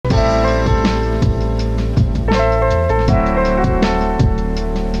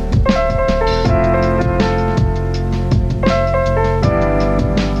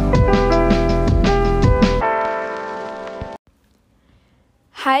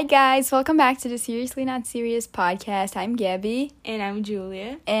Hi, guys. Welcome back to the Seriously Not Serious podcast. I'm Gabby. And I'm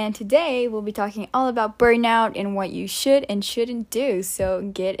Julia. And today we'll be talking all about burnout and what you should and shouldn't do. So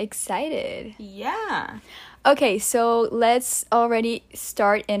get excited. Yeah. Okay, so let's already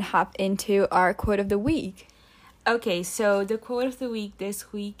start and hop into our quote of the week. Okay, so the quote of the week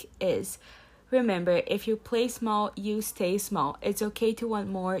this week is, remember, if you play small, you stay small. It's okay to want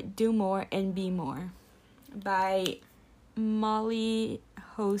more, do more, and be more. By Molly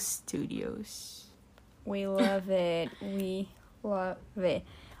Host Studios. We love it. We love it.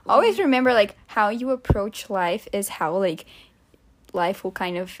 Always remember, how you approach life is how, life will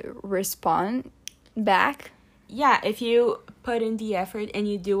kind of respond back. Yeah, if you put in the effort and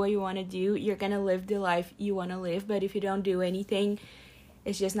you do what you want to do, you're going to live the life you want to live. But if you don't do anything,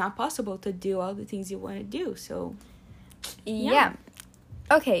 it's just not possible to do all the things you want to do. So, yeah.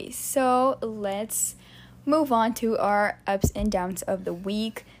 Okay, so let's move on to our ups and downs of the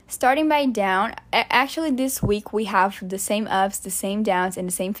week. Starting by down, actually this week we have the same ups, the same downs, and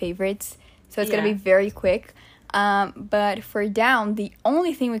the same favorites. So it's going to be very quick. But for down, the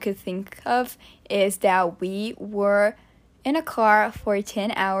only thing we could think of is that we were in a car for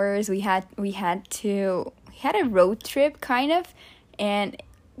 10 hours. We had a road trip kind of, and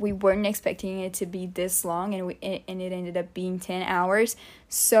we weren't expecting it to be this long, and it ended up being 10 hours.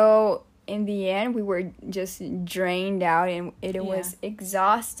 So in the end, we were just drained out, and it was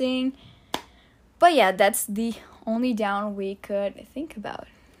exhausting. But yeah, that's the only down we could think about.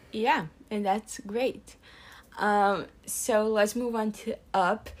 Yeah, and that's great. So let's move on to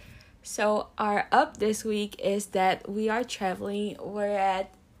up. So our up this week is that we are traveling. We're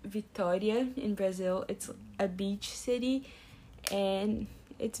at Vitória in Brazil. It's a beach city, and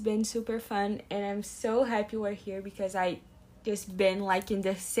it's been super fun. And I'm so happy we're here because I just been in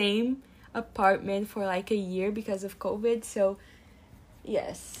the same apartment for a year because of COVID. So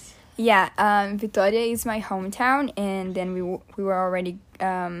yes. Yeah, Vitória is my hometown, and then we were already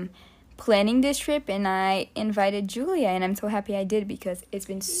planning this trip, and I invited Julia, and I'm so happy I did because it's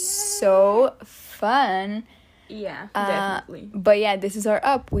been so fun. Yeah, definitely. But yeah, this is our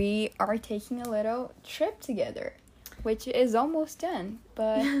up. We are taking a little trip together, which is almost done,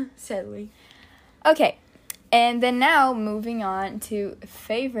 but sadly. Okay, and then now moving on to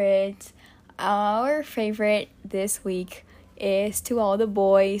favorites. Our favorite this week is To All the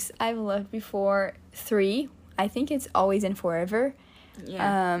Boys I've Loved Before 3. I think it's Always and Forever.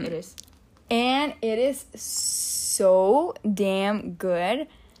 Yeah, it is. And it is so damn good.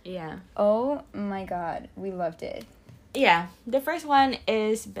 Yeah. Oh my god, we loved it. Yeah, the first one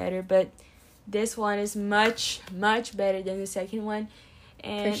is better, but this one is much, much better than the second one.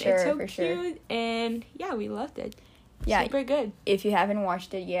 And it's so cute. And yeah, we loved it. Yeah, super good. If you haven't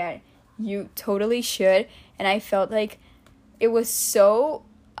watched it yet, you totally should. And I felt like it was so,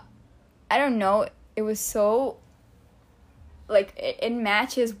 I don't know, it was so, it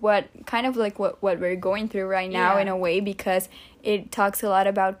matches what we're going through right now in a way, because it talks a lot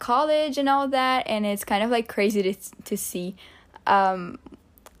about college and all that, and it's kind of crazy to see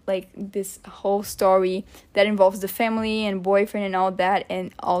this whole story that involves the family and boyfriend and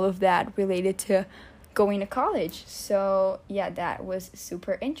all of that related to going to college. So yeah, that was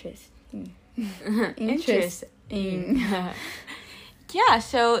super interesting. Yeah,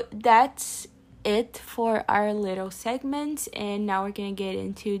 so that's it for our little segments, and now we're gonna get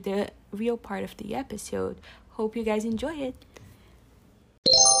into the real part of the episode. Hope you guys enjoy it.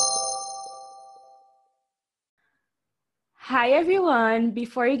 Hi everyone!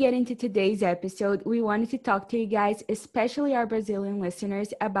 Before we get into today's episode, we wanted to talk to you guys, especially our Brazilian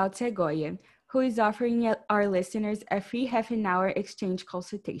listeners, about Segoia, who is offering our listeners a free half-an-hour exchange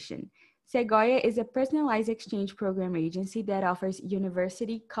consultation. Segoia is a personalized exchange program agency that offers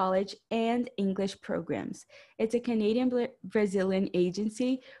university, college, and English programs. It's a Canadian-Brazilian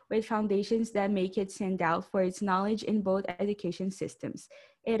agency with foundations that make it stand out for its knowledge in both education systems.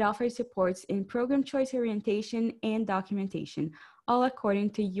 It offers supports in program choice orientation and documentation, all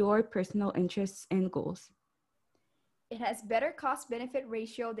according to your personal interests and goals. It has better cost-benefit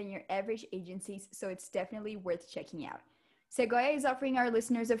ratio than your average agencies, so it's definitely worth checking out. Segoia is offering our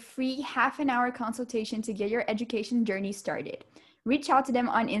listeners a free half-an-hour consultation to get your education journey started. Reach out to them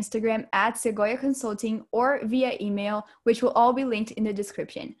on Instagram at Segoia Consulting or via email, which will all be linked in the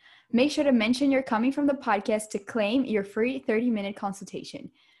description. Make sure to mention you're coming from the podcast to claim your free 30-minute consultation.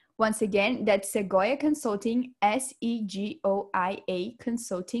 Once again, that's Segoia Consulting, Segoia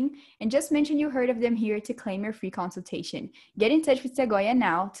Consulting, and just mention you heard of them here to claim your free consultation. Get in touch with Segoia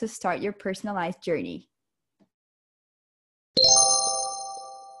now to start your personalized journey.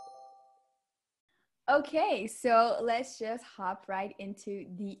 Okay, so let's just hop right into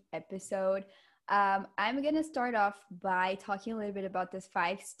the episode. I'm gonna start off by talking a little bit about this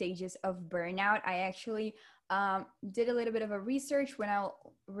 5 stages of burnout. I actually did a little bit of a research when I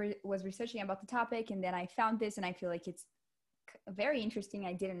was researching about the topic, and then I found this, and I feel like it's very interesting.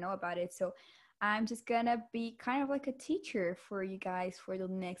 I didn't know about it, so I'm just gonna be kind of like a teacher for you guys for the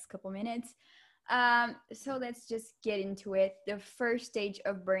next couple minutes. So let's just get into it. The first stage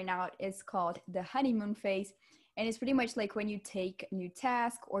of burnout is called the honeymoon phase. And it's pretty much like when you take a new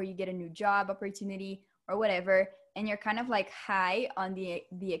task or you get a new job opportunity or whatever, and you're kind of like high on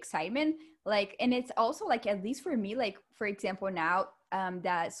the excitement. Like, and it's also like, at least for me, like for example, now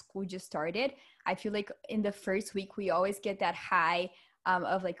that school just started, I feel like in the first week we always get that high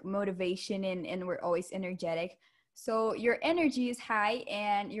of like motivation, and we're always energetic. So your energy is high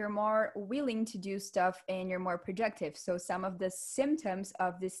and you're more willing to do stuff and you're more productive. So some of the symptoms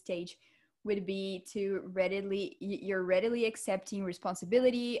of this stage would be you're readily accepting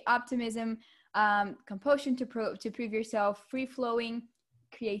responsibility, optimism, compulsion to prove yourself, free flowing,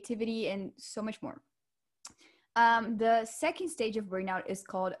 creativity, and so much more. The second stage of burnout is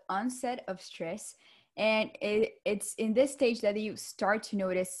called onset of stress. And it's in this stage that you start to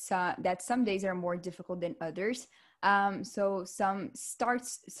notice that some days are more difficult than others. So some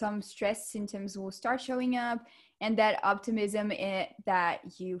stress symptoms will start showing up, and that optimism that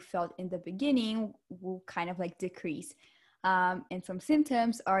you felt in the beginning will kind of like decrease. And some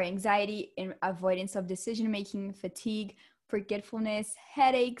symptoms are anxiety and avoidance of decision making, fatigue, forgetfulness,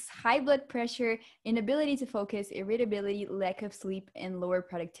 headaches, high blood pressure, inability to focus, irritability, lack of sleep, and lower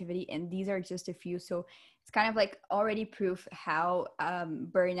productivity. And these are just a few. So it's kind of like already proof how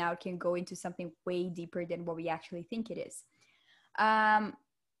burnout can go into something way deeper than what we actually think it is. Um,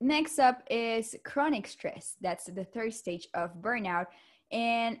 Next up is chronic stress. That's the third stage of burnout.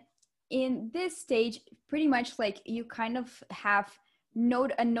 And in this stage, pretty much like you kind of have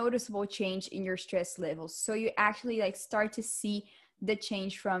note a noticeable change in your stress levels. So you actually like start to see the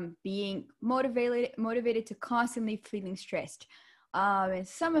change from being motivated to constantly feeling stressed. And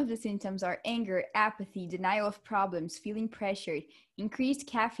some of the symptoms are anger, apathy, denial of problems, feeling pressured, increased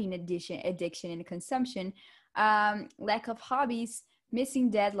caffeine addiction and consumption, lack of hobbies,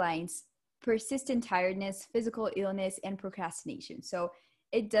 missing deadlines, persistent tiredness, physical illness, and procrastination. So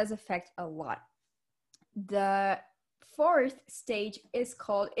it does affect a lot. The fourth stage is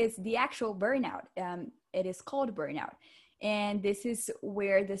the actual burnout. It is called burnout, and this is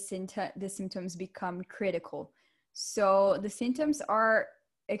where the symptoms become critical. So the symptoms are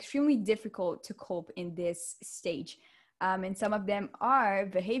extremely difficult to cope in this stage, and some of them are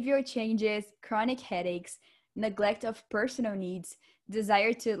behavioral changes, chronic headaches, neglect of personal needs,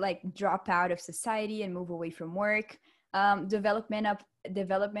 desire to like drop out of society and move away from work, development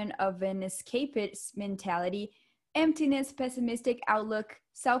of an escapist mentality, emptiness, pessimistic outlook,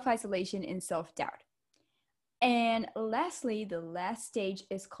 self-isolation, and self-doubt. And lastly, the last stage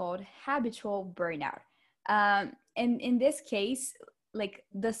is called habitual burnout. And in this case, like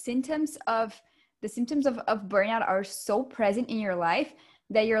the symptoms of burnout are so present in your life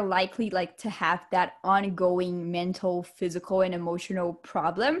that you're likely like to have that ongoing mental, physical, and emotional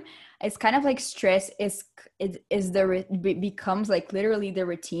problem. It's kind of like stress becomes like literally the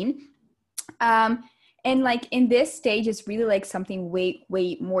routine. um and like in this stage it's really like something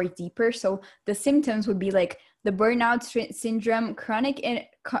way more deeper. So the symptoms would be like the burnout syndrome,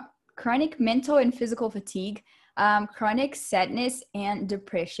 chronic mental and physical fatigue, chronic sadness, and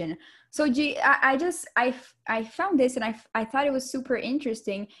depression. So I found this, and I thought it was super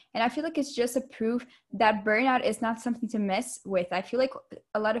interesting, and I feel like it's just a proof that burnout is not something to mess with. I feel like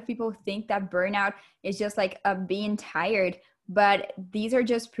a lot of people think that burnout is just like being tired, but these are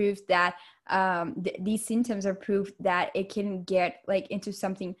just proofs that these symptoms are proof that it can get like into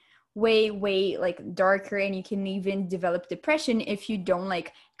something way like darker, and you can even develop depression if you don't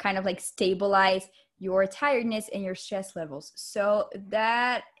like kind of like stabilize your tiredness and your stress levels. So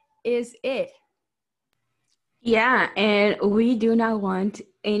that is it. Yeah, and we do not want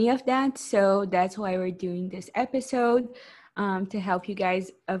any of that. So that's why we're doing this episode, to help you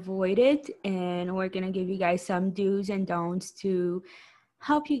guys avoid it. And we're going to give you guys some do's and don'ts to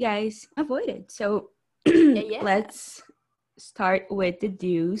help you guys avoid it. So Yeah. let's start with the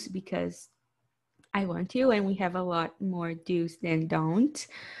do's because I want to, and we have a lot more do's than don'ts.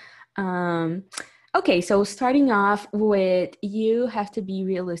 Um, okay, so starting off with, you have to be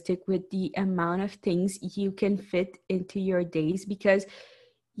realistic with the amount of things you can fit into your days, because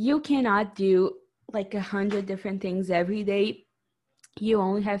you cannot do like 100 different things every day. You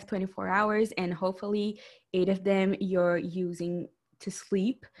only have 24 hours, and hopefully 8 of them you're using to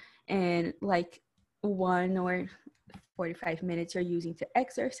sleep. And like 1 or 45 minutes you're using to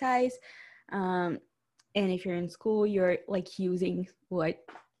exercise. And if you're in school, you're like using what,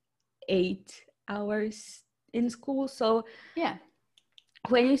 8 hours in school. So Yeah.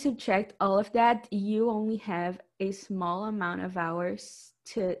 when you subtract all of that, you only have a small amount of hours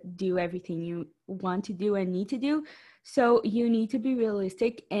to do everything you want to do and need to do. So you need to be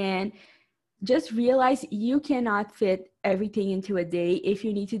realistic and just realize you cannot fit everything into a day. If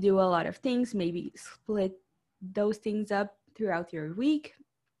you need to do a lot of things, maybe split those things up throughout your week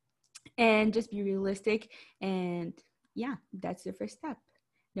and just be realistic. And yeah, that's the first step,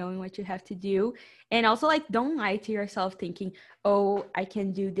 knowing what you have to do. And also, like, don't lie to yourself thinking, oh, I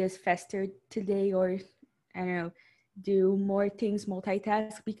can do this faster today, or I don't know, do more things,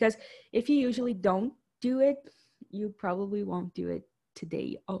 multitask, because if you usually don't do it, you probably won't do it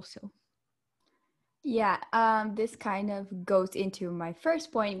today also. Yeah, this kind of goes into my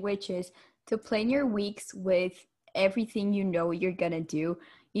first point, which is to plan your weeks with everything you know you're gonna do.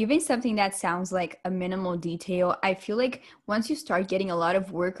 Even something that sounds like a minimal detail. I feel like once you start getting a lot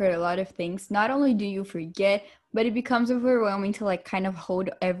of work or a lot of things, not only do you forget, but it becomes overwhelming to like kind of hold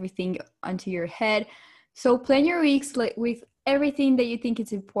everything onto your head. So plan your weeks like with everything that you think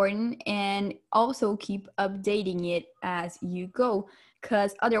is important and also keep updating it as you go,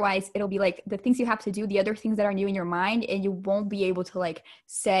 because otherwise it'll be like the things you have to do, the other things that are new in your mind, and you won't be able to like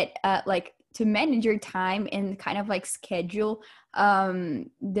set like to manage your time and kind of like schedule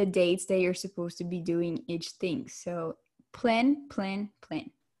the dates that you're supposed to be doing each thing. So plan.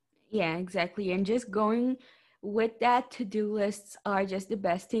 Yeah, exactly. And just going with that, to-do lists are just the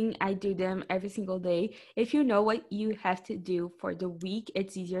best thing. I do them every single day. If you know what you have to do for the week,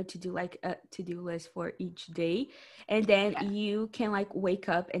 it's easier to do like a to-do list for each day. And then Yeah. you can like wake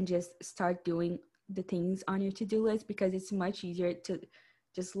up and just start doing the things on your to-do list, because it's much easier to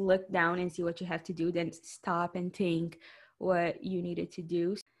just look down and see what you have to do than stop and think what you needed to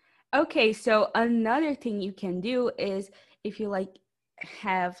do. Okay, so another thing you can do is, if you like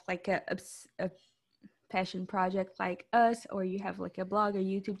have like a passion project like us, or you have like a blog or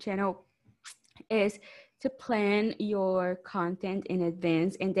YouTube channel, is to plan your content in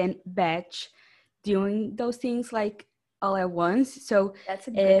advance and then batch doing those things like all at once. So That's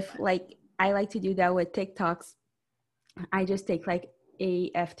a good if one. like I like to do that with TikToks, I just take like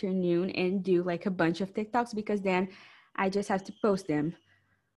a afternoon and do like a bunch of TikToks, because then I just have to post them.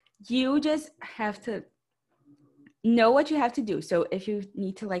 You just have to know what you have to do. So if you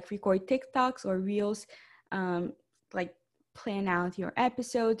need to like record TikToks or reels, um, like plan out your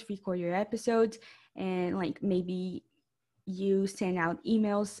episodes, record your episodes, and like maybe you send out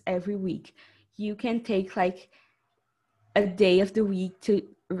emails every week. You can take like a day of the week to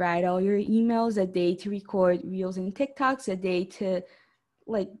write all your emails, a day to record reels and TikToks, a day to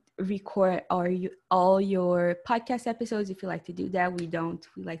like record all your podcast episodes. If you like to do that, we don't.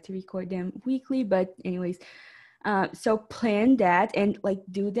 We like to record them weekly, but anyways, so plan that and like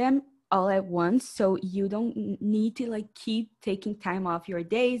do them all at once, so you don't need to like keep taking time off your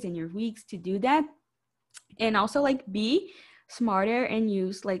days and your weeks to do that. And also like be smarter and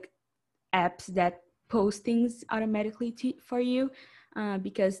use like apps that post things automatically for you,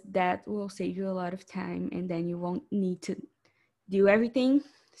 because that will save you a lot of time, and then you won't need to do everything.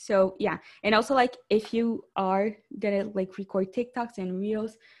 So yeah. And also like if you are gonna like record TikToks and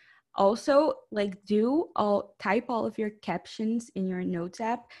reels, also like type all of your captions in your notes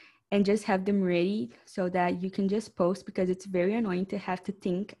app and just have them ready so that you can just post, because it's very annoying to have to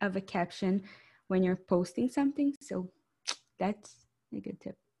think of a caption when you're posting something. So that's a good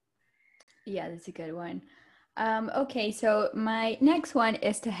tip. Yeah, that's a good one. Okay, so my next one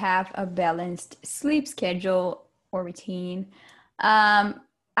is to have a balanced sleep schedule or routine.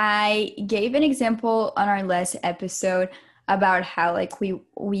 I gave an example on our last episode about how like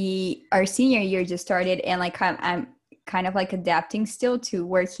we our senior year just started, and like I'm kind of like adapting still to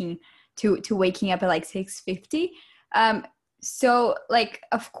working to waking up at like 6:50. Um, so like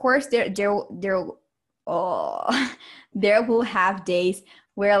of course there oh there will have days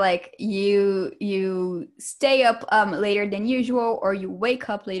where like you stay up later than usual, or you wake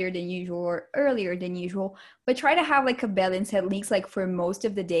up later than usual or earlier than usual, but try to have like a balance at least like for most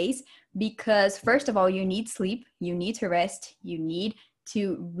of the days, because first of all you need sleep, you need to rest, you need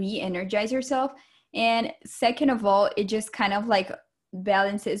to re-energize yourself, and second of all it just kind of like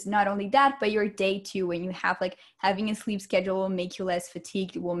balances not only that but your day too. When you have like having a sleep schedule will make you less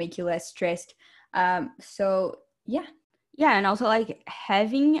fatigued, will make you less stressed. So yeah. Yeah, and also like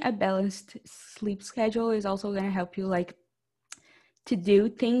having a balanced sleep schedule is also going to help you like to do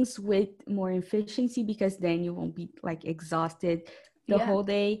things with more efficiency, because then you won't be like exhausted the Yeah. whole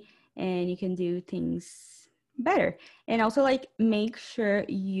day. and you can do things better. And also like make sure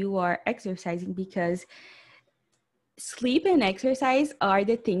you are exercising, because sleep and exercise are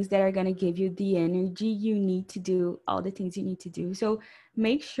the things that are going to give you the energy you need to do all the things you need to do. So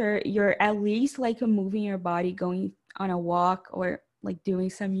make sure you're at least like moving your body, going on a walk, or like doing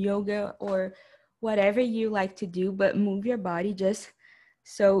some yoga or whatever you like to do, but move your body just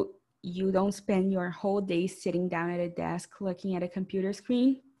so you don't spend your whole day sitting down at a desk looking at a computer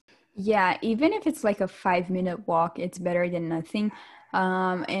screen. Yeah, even if it's like a 5 minute walk, it's better than nothing.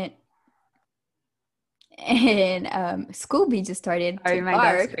 And Scooby just started to Sorry, my dog's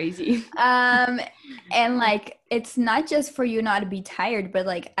bark. crazy. Um, and like it's not just for you not to be tired, but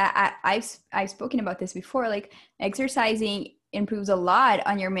like I've spoken about this before. Like exercising improves a lot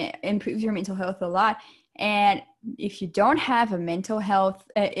on improves your mental health a lot. And if you don't have a mental health,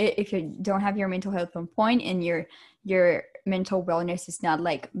 if you don't have your mental health on point, and your mental wellness is not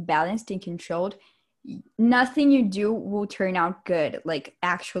like balanced and controlled, nothing you do will turn out good, like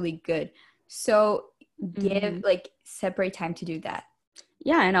actually good. So give Mhm. like separate time to do that.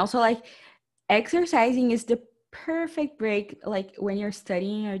 Yeah, and also like exercising is the perfect break. Like when you're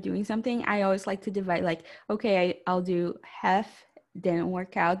studying or doing something, I always like to divide, like, okay, I'll do half, then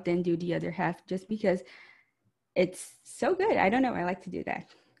work out, then do the other half, just because it's so good. I don't know, I like to do that.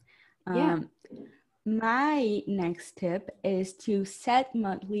 Yeah. My next tip is to set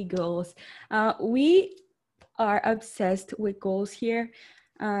monthly goals. We are obsessed with goals here.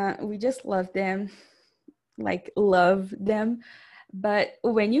 We just love them, like love them. But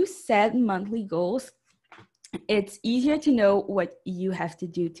when you set monthly goals, it's easier to know what you have to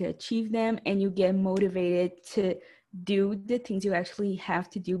do to achieve them, and you get motivated to do the things you actually have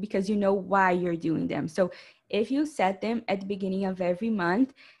to do because you know why you're doing them. So if you set them at the beginning of every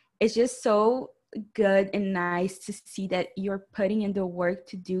month, it's just so good and nice to see that you're putting in the work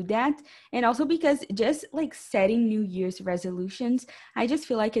to do that. And also because just like setting New Year's resolutions, I just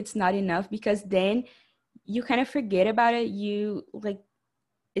feel like it's not enough, because then you kind of forget about it. You like,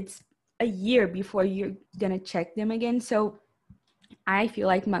 it's a year before you're gonna check them again. So I feel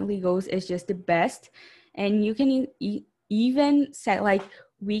like monthly goals is just the best, and you can even set like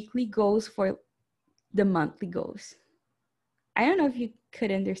weekly goals for the monthly goals. I don't know if you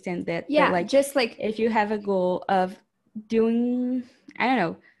could understand that, but Yeah, like just like if you have a goal of doing, I don't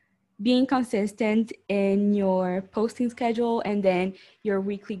know, being consistent in your posting schedule, and then your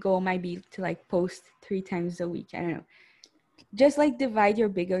weekly goal might be to like post 3 times a week. I don't know, just like divide your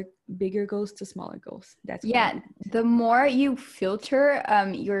bigger goals to smaller goals. That's what I yeah, meant. the more you filter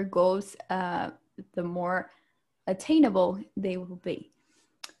your goals, the more attainable they will be.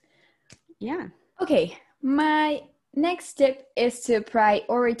 Yeah. Okay, my next tip is to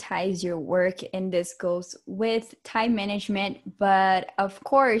prioritize your work, and this goes with time management. But of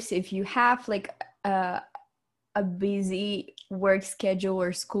course, if you have like a, a busy work schedule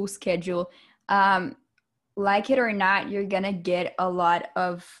or school schedule, um, like it or not, you're gonna get a lot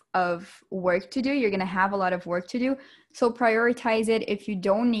of work to do. You're gonna have a lot of work to do. So prioritize it. If you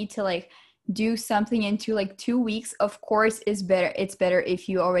don't need to like do something into like 2 weeks, of course is better. It's better if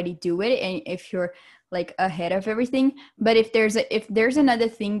you already do it and if you're like ahead of everything. But if there's another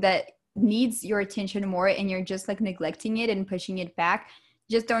thing that needs your attention more and you're just like neglecting it and pushing it back,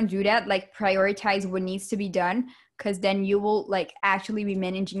 just don't do that. Like prioritize what needs to be done, because then you will like actually be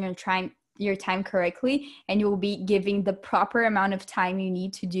managing your time correctly, and you will be giving the proper amount of time you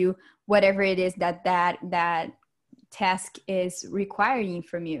need to do whatever it is that task is requiring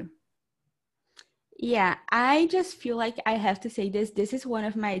from you. Yeah, I just feel like I have to say this. This is one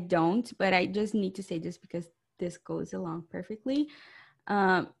of my don't, but I just need to say this because this goes along perfectly.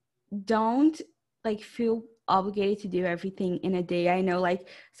 Um, don't like feel obligated to do everything in a day. I know like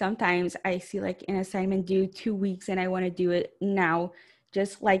sometimes I see like an assignment due 2 weeks and I want to do it now.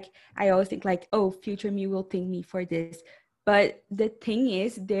 Just like I always think like, oh, future me will thank me for this. But the thing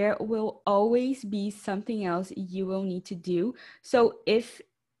is, there will always be something else you will need to do. So if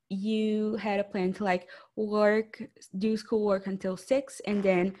you had a plan to like work, do schoolwork until 6 and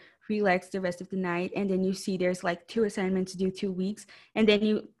then relax the rest of the night, and then you see there's like 2 assignments due 2 weeks, and then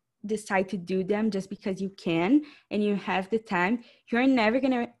you decide to do them just because you can and you have the time, you're never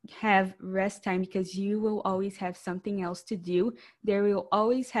going to have rest time because you will always have something else to do. There will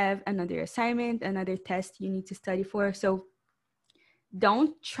always have another assignment, another test you need to study for. So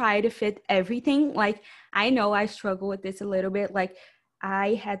don't try to fit everything. Like, I know I struggle with this a little bit. Like,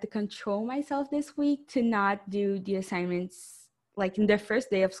 I had to control myself this week to not do the assignments. Like in the first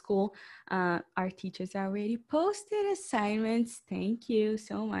day of school, our teachers already posted assignments. Thank you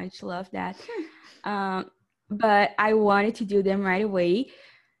so much. Love that. But I wanted to do them right away.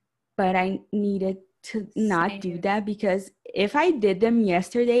 but I needed to not do Same. that, because if I did them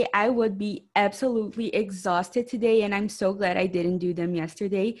yesterday, I would be absolutely exhausted today. And I'm so glad I didn't do them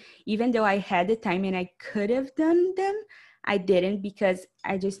yesterday. Even though I had the time and I could have done them, I didn't, because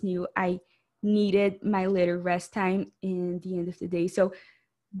I just knew I needed my little rest time in the end of the day. So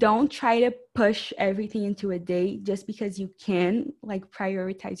don't try to push everything into a day just because you can. Like,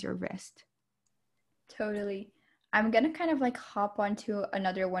 prioritize your rest. Totally. I'm gonna kind of like hop onto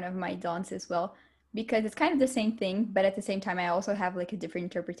another one of my dons as well because it's kind of the same thing, but at the same time, I also have like a different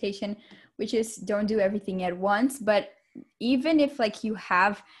interpretation, which is don't do everything at once. But even if like you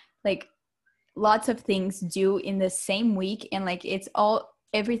have like lots of things due in the same week and like it's all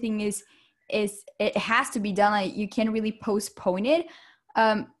everything is it has to be done, like you can't really postpone it.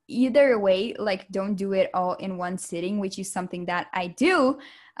 Either way, like don't do it all in one sitting, which is something that I do.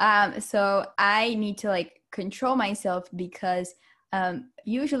 So I need to like control myself because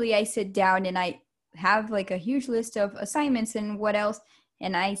usually I sit down and I have like a huge list of assignments and what else,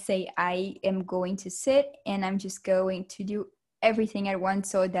 and I say I am going to sit and I'm just going to do everything at once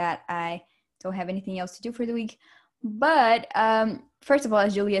so that I don't have anything else to do for the week. But first of all,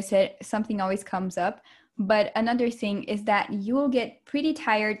 as Julia said, something always comes up. But another thing is that you will get pretty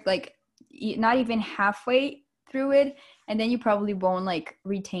tired, like not even halfway through it, and then you probably won't like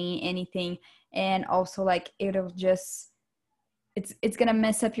retain anything. And also, like it'll just it's gonna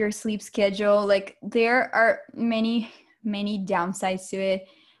mess up your sleep schedule. Like there are many downsides to it,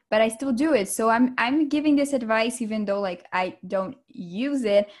 but I still do it. So I'm giving this advice even though like I don't use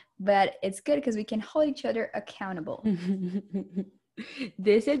it, but it's good because we can hold each other accountable.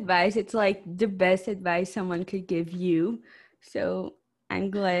 This advice, it's like the best advice someone could give you. So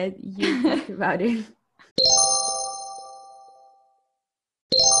I'm glad you talked about it.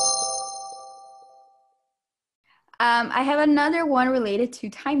 I have another one related to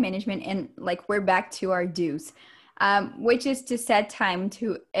time management, and like we're back to our do's, which is to set time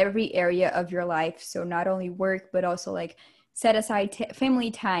to every area of your life. So not only work, but also like set aside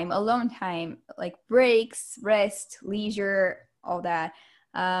family time, alone time, like breaks, rest, leisure, all that.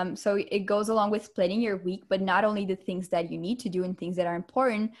 So it goes along with planning your week, but not only the things that you need to do and things that are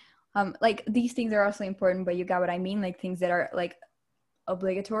important. Like these things are also important, but you got what I mean, like things that are like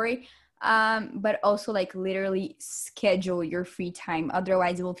obligatory, but also like literally schedule your free time,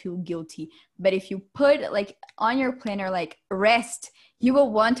 otherwise you will feel guilty. But if you put like on your planner like rest, you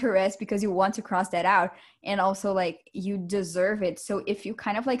will want to rest because you want to cross that out, and also like you deserve it. So if you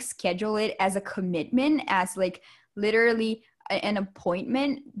kind of like schedule it as a commitment, as like literally an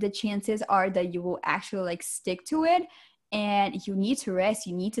appointment, the chances are that you will actually like stick to it. And you need to rest,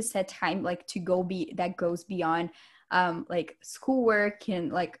 you need to set time like to go be that goes beyond like schoolwork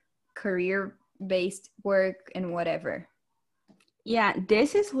and like career based work and whatever. Yeah,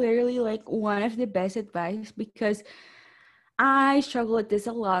 this is literally like one of the best advice, because I struggle with this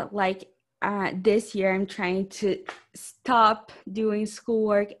a lot. Like this year, I'm trying to stop doing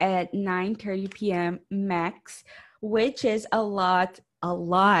schoolwork at 9:30 p.m. max, which is a lot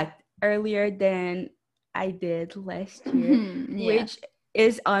earlier than I did last year, Yeah. which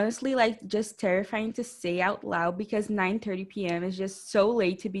is honestly like just terrifying to say out loud, because 9:30 p.m. is just so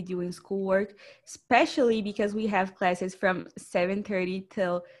late to be doing schoolwork, especially because we have classes from 7:30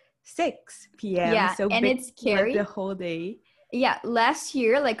 till 6 p.m. Yeah, So and basically it's like the scary. whole day. Yeah, last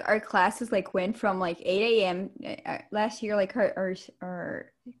year like our classes like went from like 8 a.m. Last year like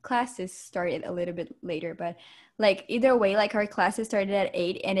our classes started a little bit later, but like either way, like our classes started at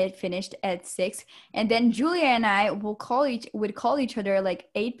 8 and it finished at 6. And then Julia and I would call each other like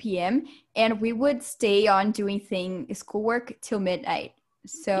 8 p.m. and we would stay on doing schoolwork till midnight.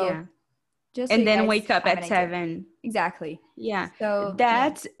 So Yeah. just so And you then guys wake up have at an idea. 7. Exactly. Yeah. So yeah.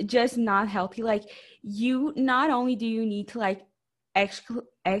 That's just not healthy. Like, you not only do you need to like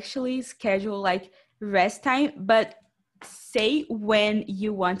actually schedule like rest time, but say when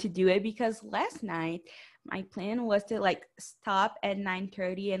you want to do it, because last night my plan was to like stop at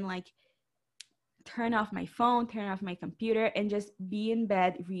 9:30 and like turn off my phone, turn off my computer, and just be in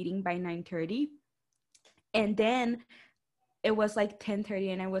bed reading by 9:30. And then it was like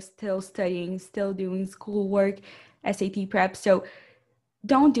 10:30 and I was still studying, still doing schoolwork, SAT prep. So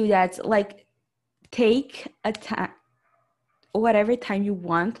don't do that. Like, take a time, whatever time you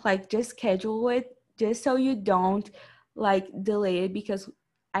want, like just schedule it, just so you don't like delay it, because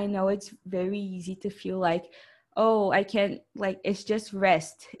I know it's very easy to feel like, oh, I can't, like it's just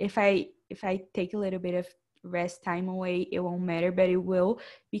rest. If I take a little bit of rest time away, it won't matter, but it will,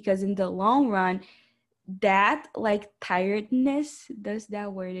 because in the long run, that like tiredness, does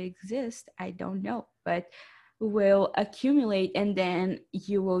that word exist? I don't know, but will accumulate and then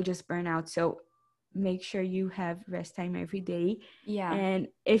you will just burn out. So make sure you have rest time every day. Yeah. And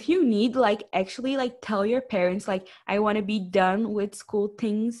if you need, like, actually, like, tell your parents, like, I want to be done with school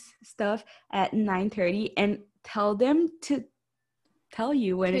things stuff at 9:30, and tell them to tell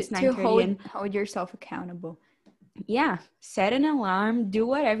you when it's To 9:30. And hold yourself accountable. yeah, set an alarm, do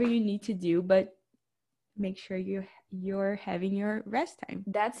whatever you need to do, but make sure you're having your rest time.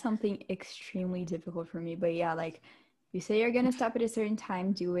 That's something extremely difficult for me, but yeah, like, you say you're gonna stop at a certain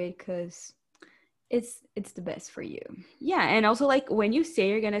time, do it, because it's the best for you. Yeah, and also, like, when you say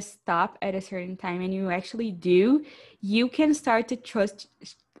you're gonna stop at a certain time and you actually do, you can start to trust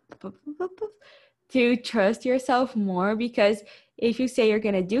yourself more, because if you say you're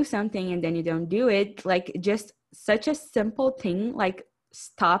gonna do something and then you don't do it, like, just such a simple thing like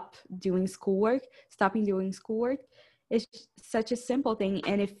stopping doing schoolwork is such a simple thing.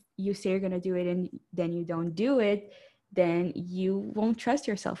 And if you say you're gonna do it and then you don't do it, then you won't trust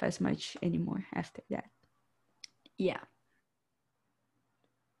yourself as much anymore after that. Yeah.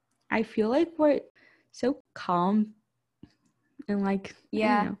 I feel like we're so calm and, like,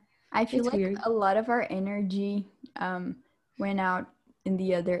 Yeah, I feel it's like weird. a lot of our energy went out in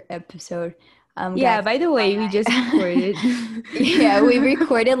the other episode. Yeah, Guys, by the way, we just recorded. yeah, we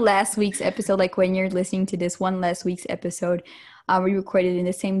recorded last week's episode. Like, when you're listening to this one, last week's episode, we recorded in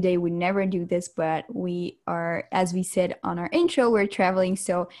the same day. We never do this, but we are, as we said on our intro, we're traveling,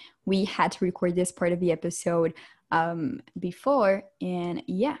 so we had to record this part of the episode before. And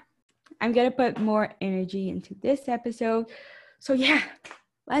yeah, I'm gonna put more energy into this episode. So yeah,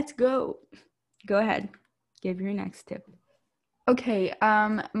 let's go. Go ahead. Give your next tip. okay,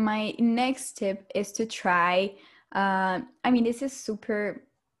 my next tip is to try, I mean, this is super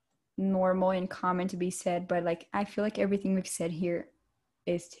normal and common to be said, but like, I feel like everything we've said here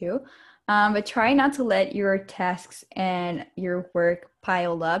is too. But try not to let your tasks and your work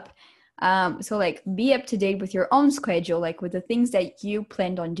pile up. So like, be up to date with your own schedule, like with the things that you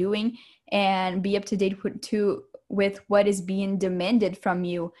planned on doing, and be up to date with what is being demanded from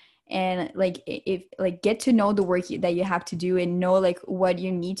you. And like, if like, get to know the work that you have to do, and know like what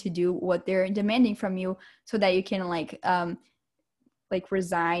you need to do, what they're demanding from you, so that you can like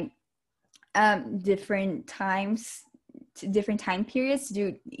resign different times to different time periods to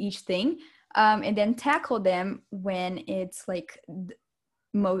do each thing, and then tackle them when it's like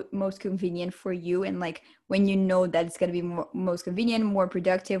most convenient for you, and like when you know that it's going to be most convenient, more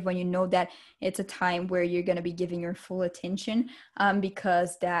productive, when you know that it's a time where you're going to be giving your full attention,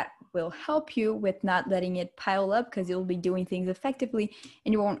 because that will help you with not letting it pile up, because you'll be doing things effectively,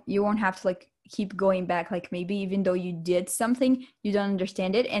 and you won't have to like keep going back, like maybe even though you did something, you don't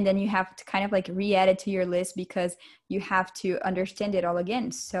understand it, and then you have to kind of like re-add it to your list because you have to understand it all again.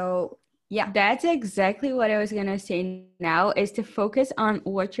 So yeah, that's exactly what I was gonna say now, is to focus on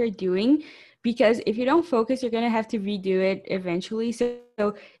what you're doing, because if you don't focus, you're gonna have to redo it eventually. So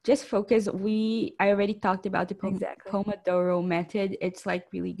just focus. I already talked about the exactly. Pomodoro method. It's like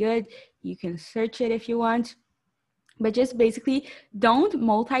really good. You can search it if you want, but just basically don't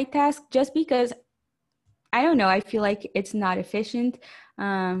multitask, just because, I don't know, I feel like it's not efficient.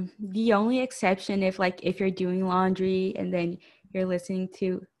 The only exception, if you're doing laundry and then you're listening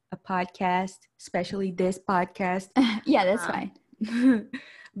to a podcast, especially this podcast. Yeah, that's fine.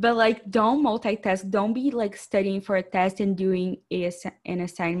 But like, don't multitask. Don't be like studying for a test and doing an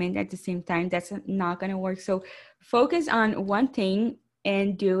assignment at the same time. That's not gonna work. So focus on one thing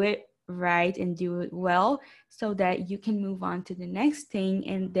and do it right and do it well, so that you can move on to the next thing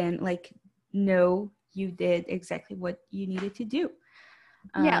and then like know you did exactly what you needed to do.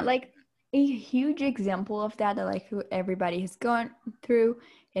 Yeah, like a huge example of that like who everybody has gone through,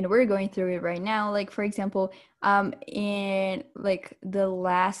 and we're going through it right now. Like, for example, in like the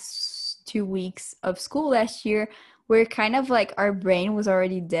last 2 weeks of school last year, we're kind of like, our brain was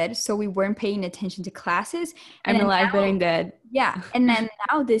already dead, so we weren't paying attention to classes. And I'm alive, but I'm dead. Yeah, and then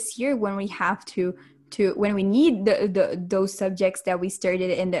now this year, when we have to when we need those subjects that we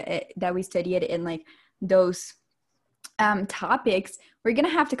studied in like those topics, we're gonna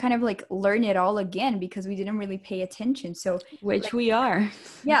have to kind of like learn it all again because we didn't really pay attention. So which like, we are.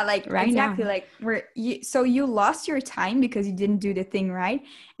 Yeah, like right exactly now. Like so you lost your time because you didn't do the thing right,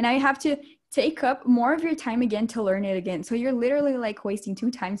 and now you have to take up more of your time again to learn it again. So you're literally like wasting two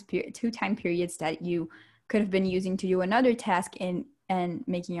time periods that you could have been using to do another task and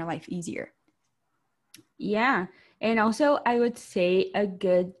making your life easier. Yeah, and also I would say a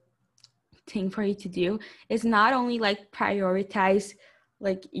good thing for you to do is not only like prioritize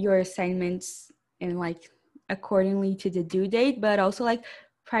like your assignments and like accordingly to the due date, but also like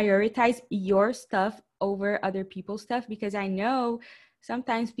prioritize your stuff over other people's stuff, because I know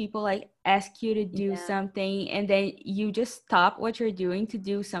sometimes people like ask you to do Yeah. something and then you just stop what you're doing to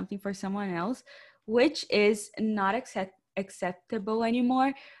do something for someone else, which is not acceptable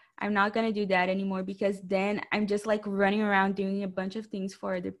anymore. I'm not going to do that anymore, because then I'm just like running around doing a bunch of things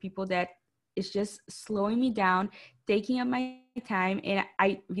for other people that is just slowing me down, taking up my time, and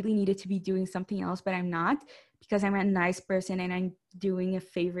I really needed to be doing something else, but I'm not, because I'm a nice person and I'm doing a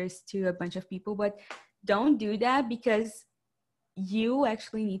favors to a bunch of people. But don't do that, because you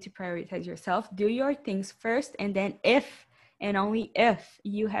actually need to prioritize yourself. Do your things first, and then if and only if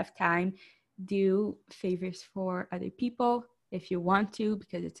you have time, do favors for other people if you want to,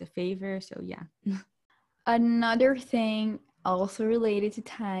 because it's a favor. So yeah. Another thing also related to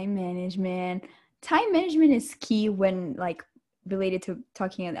time management. Time management is key when like related to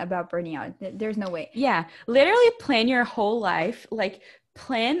talking about burning out. There's no way. Yeah, literally plan your whole life. Like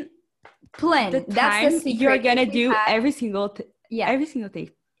plan the That's the time you're secret. gonna do every single day.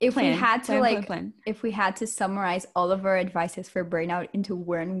 If we Plan, had to plan, plan. if we had to summarize all of our advices for burnout into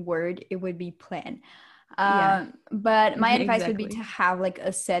one word, it would be plan. Yeah. But my advice would be Exactly. to have like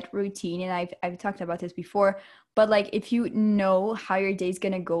a set routine, and I've talked about this before. But like if you know how your day's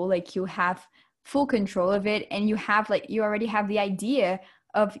gonna go, like you have full control of it, and you have like you already have the idea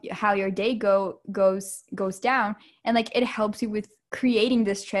of how your day goes down, and like it helps you with creating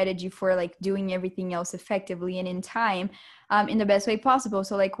the strategy for like doing everything else effectively and in time, in the best way possible.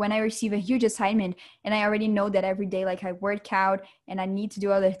 So like when I receive a huge assignment and I already know that every day like I work out and I need to do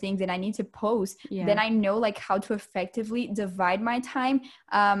other things and I need to post, then I know like how to effectively divide my time,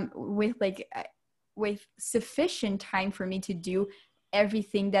 with sufficient time for me to do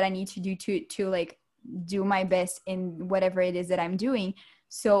everything that I need to do to like do my best in whatever it is that I'm doing.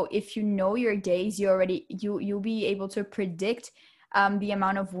 So if you know your days, you'll be able to predict the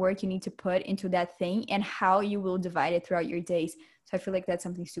amount of work you need to put into that thing and how you will divide it throughout your days. So I feel like that's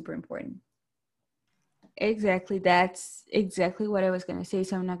something super important. Exactly. That's exactly what I was going to say.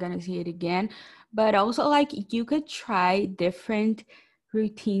 So I'm not going to say it again. But also, like, you could try different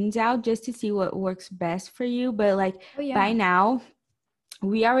routines out just to see what works best for you. But, like, by now,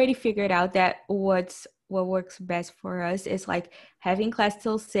 we already figured out that what works best for us is like having class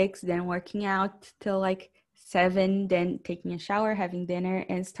till 6, then working out till like 7, then taking a shower, having dinner,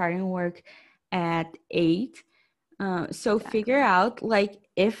 and starting work at 8. So figure out, like,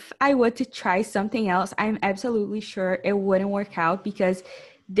 if I were to try something else, I'm absolutely sure it wouldn't work out, because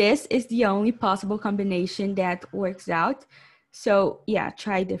this is the only possible combination that works out. So yeah,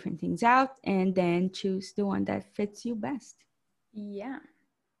 try different things out and then choose the one that fits you best. Yeah.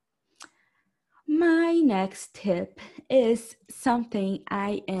 My next tip is something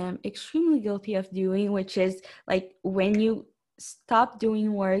I am extremely guilty of doing, which is like when you stop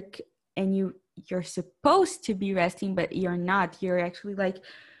doing work and you're supposed to be resting, but you're not. You're actually like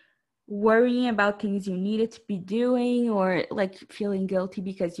worrying about things you needed to be doing, or like feeling guilty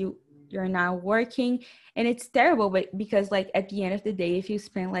because you're not working. And it's terrible, but because like at the end of the day, if you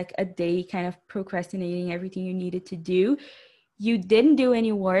spend like a day kind of procrastinating everything you needed to do, you didn't do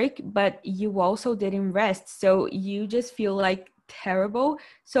any work, but you also didn't rest. So you just feel like terrible.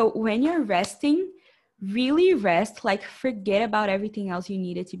 So when you're resting, really rest, like forget about everything else you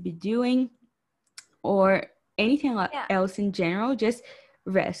needed to be doing or anything else in general, just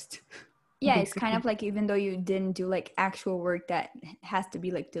rest. Yeah, Basically. it's kind of like even though you didn't do like actual work that has to be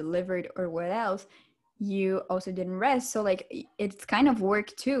like delivered or what else, you also didn't rest. So like it's kind of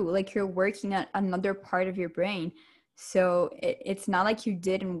work too. Like you're working at another part of your brain. So it's not like you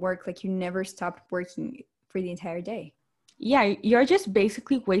didn't work, like you never stopped working for the entire day. Yeah, you're just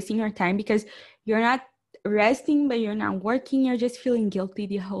basically wasting your time because you're not resting, but you're not working. You're just feeling guilty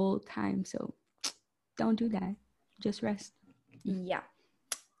the whole time. So don't do that. Just rest. Yeah.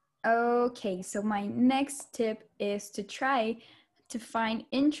 Okay, so my next tip is to try to find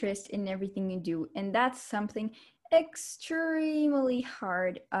interest in everything you do. And that's something extremely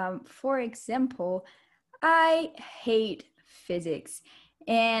hard. For example, I hate physics.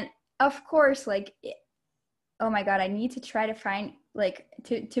 And of course, like, oh my God, I need to try to find, like,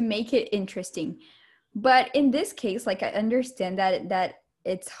 to make it interesting. But in this case, like, I understand that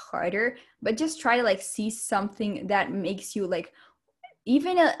it's harder, but just try to, like, see something that makes you, like,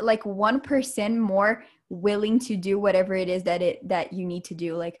 even like 1% more willing to do whatever it is that you need to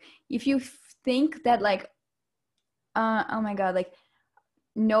do. Like if you think that like oh my God, like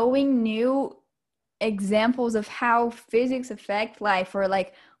knowing new examples of how physics affect life, or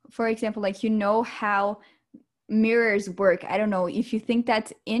like for example, like how mirrors work, I don't know, if you think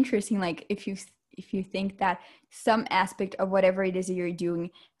that's interesting, like if you if you think that some aspect of whatever it is that you're doing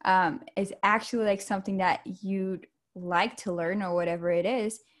is actually like something that you'd like to learn or whatever it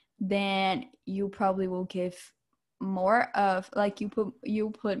is, then you probably will give more of like you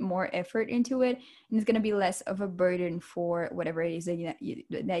put more effort into it, and it's going to be less of a burden for whatever it is that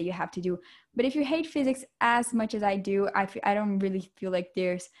you have to do. But if you hate physics as much as I do, I don't really feel like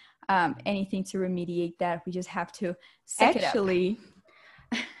there's anything to remediate that. We just have to suck it up.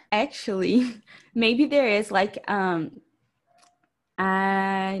 Actually, maybe there is like I'm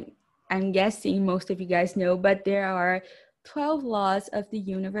guessing most of you guys know, but there are 12 laws of the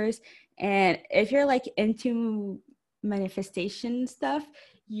universe. And if you're like into manifestation stuff,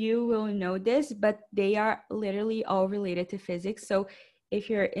 you will know this, but they are literally all related to physics. So if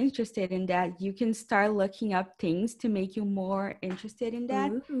you're interested in that, you can start looking up things to make you more interested in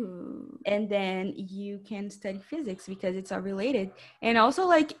that. Ooh. And then you can study physics because it's all related. And also,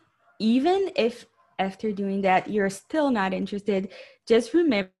 like, even if after doing that you're still not interested, just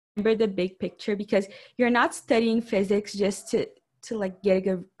remember the big picture, because you're not studying physics just to like get a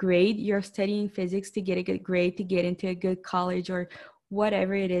good grade. You're studying physics to get a good grade, to get into a good college or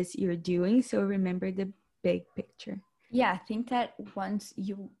whatever it is you're doing. So remember the big picture. Yeah, I think that once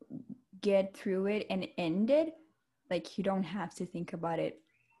you get through it and end it, like you don't have to think about it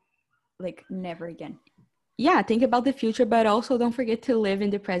like never again. Yeah, think about the future, but also don't forget to live in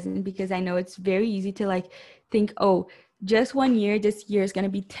the present, because I know it's very easy to like think, oh, just 1 year, this year is going to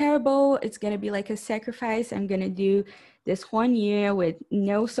be terrible. It's going to be like a sacrifice. I'm going to do this 1 year with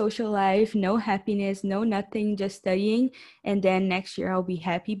no social life, no happiness, no nothing, just studying. And then next year I'll be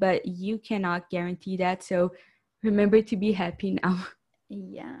happy, but you cannot guarantee that. So remember to be happy now.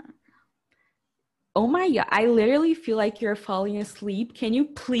 Yeah. Oh my God, I literally feel like you're falling asleep. Can you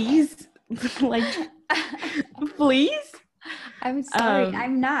please like please? I'm sorry,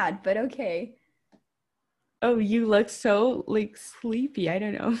 I'm not, but okay. Oh, you look so like sleepy. I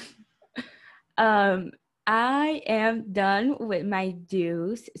don't know. I am done with my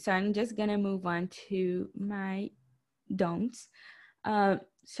do's, so I'm just gonna move on to my don'ts.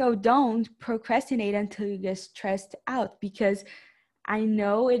 So don't procrastinate until you get stressed out, because I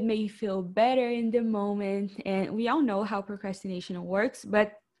know it may feel better in the moment, and we all know how procrastination works,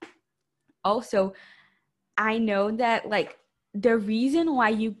 but also I know that like the reason why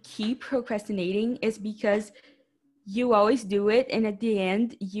you keep procrastinating is because you always do it, and at the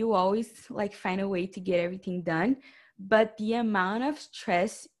end you always like find a way to get everything done, but the amount of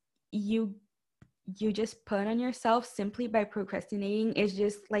stress you just put on yourself simply by procrastinating is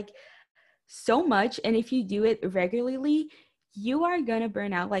just like so much. And if you do it regularly, you are gonna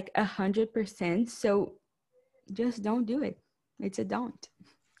burn out like 100%. So just don't do it. It's a don't.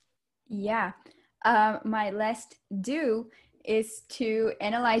 Yeah. My last do is to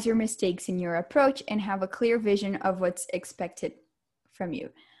analyze your mistakes in your approach and have a clear vision of what's expected from you.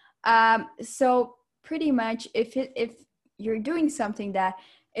 So pretty much if you're doing something that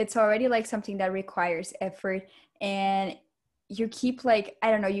it's already like something that requires effort, and you keep like,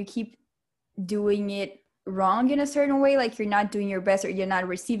 I don't know, you keep doing it wrong in a certain way, like you're not doing your best or you're not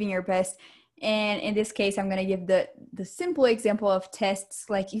receiving your best. And in this case, I'm going to give the simple example of tests.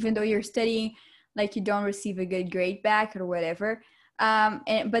 Like even though you're studying, like you don't receive a good grade back or whatever.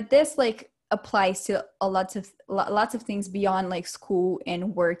 But this like applies to lots of things beyond like school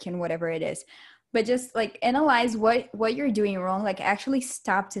and work and whatever it is. But just like analyze what you're doing wrong. Like actually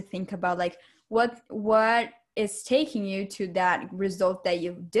stop to think about like what is taking you to that result that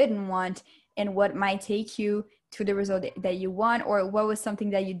you didn't want, and what might take you to the result that you want, or what was something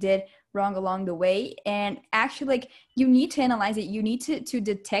that you did wrong along the way. And actually like you need to analyze it, you need to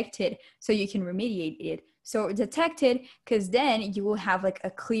detect it so you can remediate it. So detect it, because then you will have like a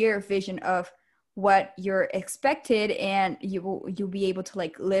clear vision of what you're expected, and you'll be able to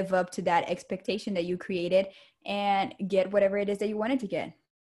like live up to that expectation that you created and get whatever it is that you wanted to get.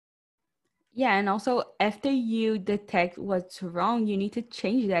 Yeah, and also after you detect what's wrong, you need to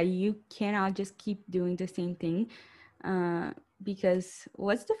change that. You cannot just keep doing the same thing. Because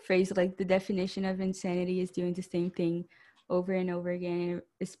what's the phrase? Like the definition of insanity is doing the same thing over and over again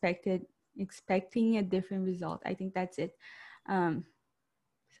and expecting a different result. I think that's it.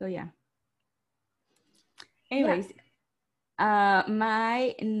 So yeah. Anyways,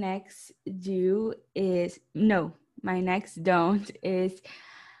 my next do is no, my next don't is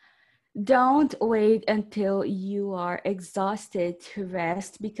don't wait until you are exhausted to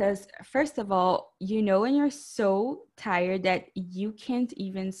rest, because first of all, you know, when you're so tired that you can't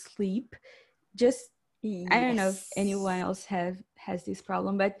even sleep, just I don't know if anyone else has this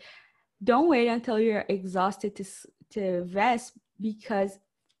problem, but don't wait until you're exhausted to rest, because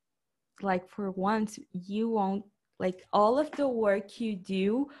like for once you won't, like all of the work you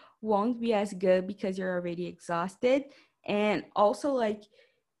do won't be as good because you're already exhausted. And also like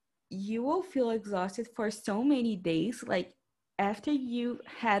you will feel exhausted for so many days. Like after you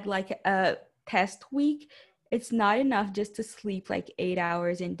had like a test week, it's not enough just to sleep like 8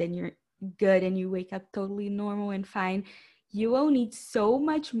 hours and then you're good and you wake up totally normal and fine. You will need so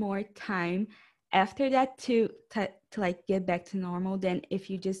much more time after that to like get back to normal than if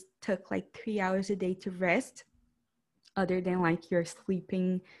you just took like 3 hours a day to rest, other than like your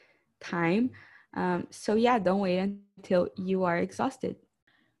sleeping time. So yeah, don't wait until you are exhausted.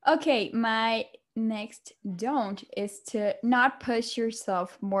 Okay, my next don't is to not push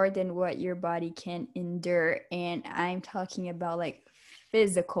yourself more than what your body can endure. And I'm talking about like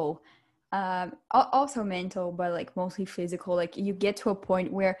physical, also mental, but like mostly physical. Like you get to a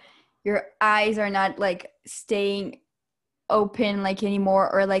point where your eyes are not like staying open like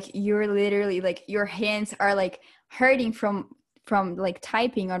anymore, or like you're literally like your hands are like hurting from like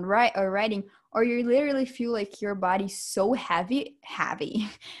typing on writing, or you literally feel like your body's so heavy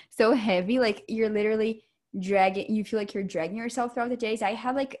so heavy, like you're literally dragging, you feel like you're dragging yourself throughout the days. I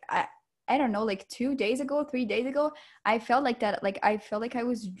had like I don't know, like 2 days ago, 3 days ago, I felt like that. Like I felt like I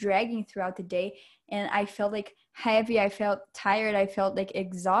was dragging throughout the day, and I felt like heavy, I felt tired, I felt like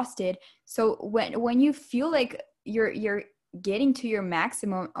exhausted. So when you feel like you're getting to your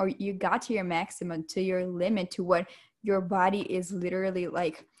maximum, or you got to your maximum, to your limit, to what your body is literally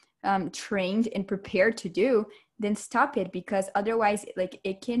like trained and prepared to do, then stop it, because otherwise like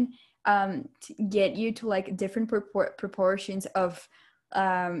it can get you to like different proportions of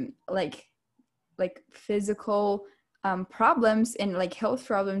like physical problems and like health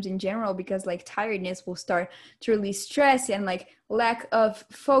problems in general, because like tiredness will start to release stress and like lack of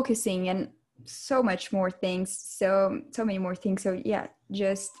focusing and so much more things, so many more things. So yeah,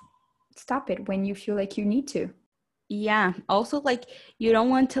 just stop it when you feel like you need to. Yeah, also like you don't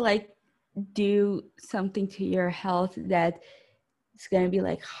want to like do something to your health that it's going to be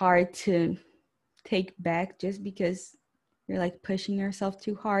like hard to take back just because you're like pushing yourself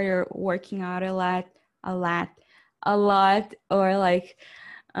too hard or working out a lot a lot, or like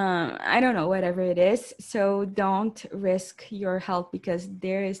I don't know, whatever it is. So don't risk your health because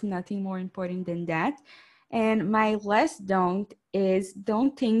there is nothing more important than that. And my last don't is,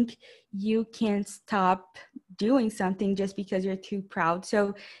 don't think you can stop doing something just because you're too proud.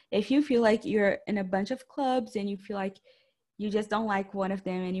 So if you feel like you're in a bunch of clubs and you feel like you just don't like one of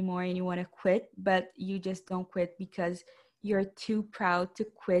them anymore and you want to quit, but you just don't quit because you're too proud to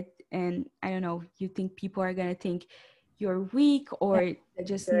quit, and I don't know, you think people are going to think you're weak or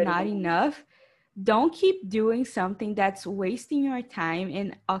just not enough. Don't keep doing something that's wasting your time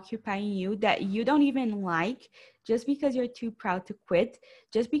and occupying you that you don't even like just because you're too proud to quit.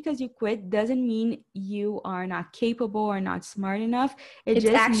 Just because you quit doesn't mean you are not capable or not smart enough. It It's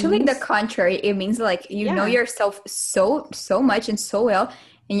just actually means, the contrary. It means like you know yeah, yourself so much and so well,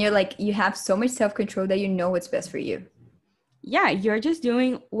 and you're like you have so much self-control that you know what's best for you. yeah, you're just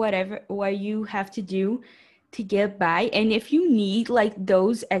doing what you have to do to get by. And if you need like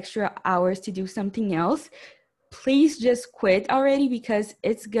those extra hours to do something else, please just quit already, because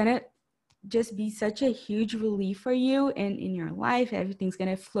it's gonna just be such a huge relief for you and in your life. Everything's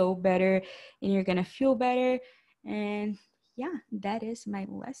gonna flow better and you're gonna feel better. And yeah, that is my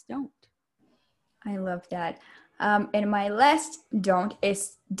last don't. I love that. And my last don't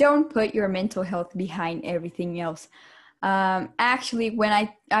is don't put your mental health behind everything else. Actually, when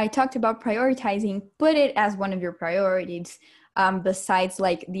I talked about prioritizing, put it as one of your priorities, besides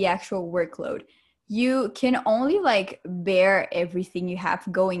like the actual workload. You can only like bear everything you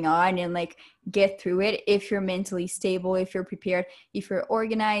have going on and like get through it if you're mentally stable, if you're prepared, if you're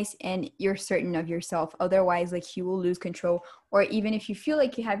organized, and you're certain of yourself. Otherwise, like you will lose control. Or even if you feel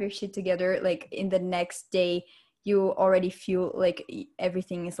like you have your shit together, like in the next day, you already feel like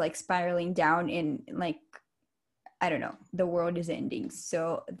everything is like spiraling down, and like I don't know, the world is ending.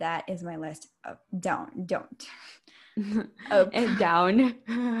 So that is my list of don't. Up. And down.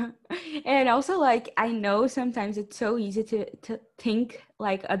 And also like I know sometimes it's so easy to think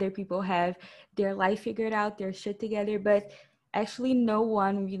like other people have their life figured out, their shit together, but actually no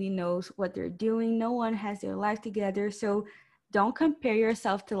one really knows what they're doing. No one has their life together. So don't compare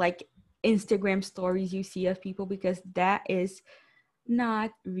yourself to like Instagram stories you see of people, because that is not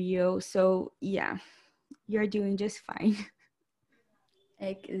real. So yeah, you're doing just fine.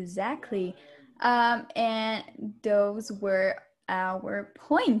 Exactly. And those were our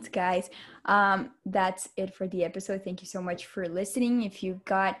points, guys. That's it for the episode. Thank you so much for listening. If you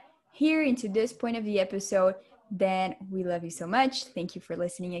got here into this point of the episode, then we love you so much. Thank you for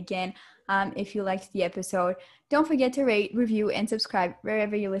listening again. If you liked the episode, don't forget to rate, review, and subscribe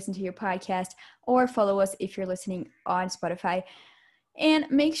wherever you listen to your podcast, or follow us if you're listening on Spotify. And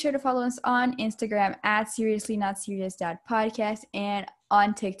make sure to follow us on Instagram at seriouslynotSerious.podcast and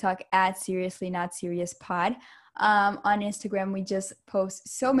on TikTok at seriouslynotSeriousPod. On Instagram, we just post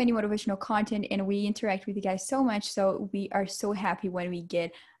so many motivational content and we interact with you guys so much. So we are so happy when we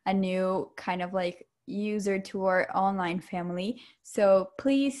get a new kind of like user to our online family. So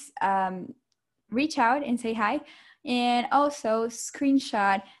please reach out and say hi. And also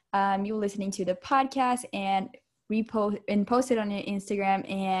screenshot you listening to the podcast and repost and post it on your Instagram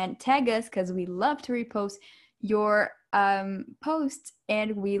and tag us because we love to repost your posts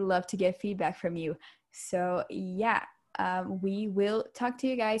and we love to get feedback from you. So yeah, we will talk to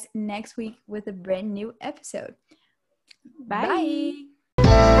you guys next week with a brand new episode. Bye. Bye.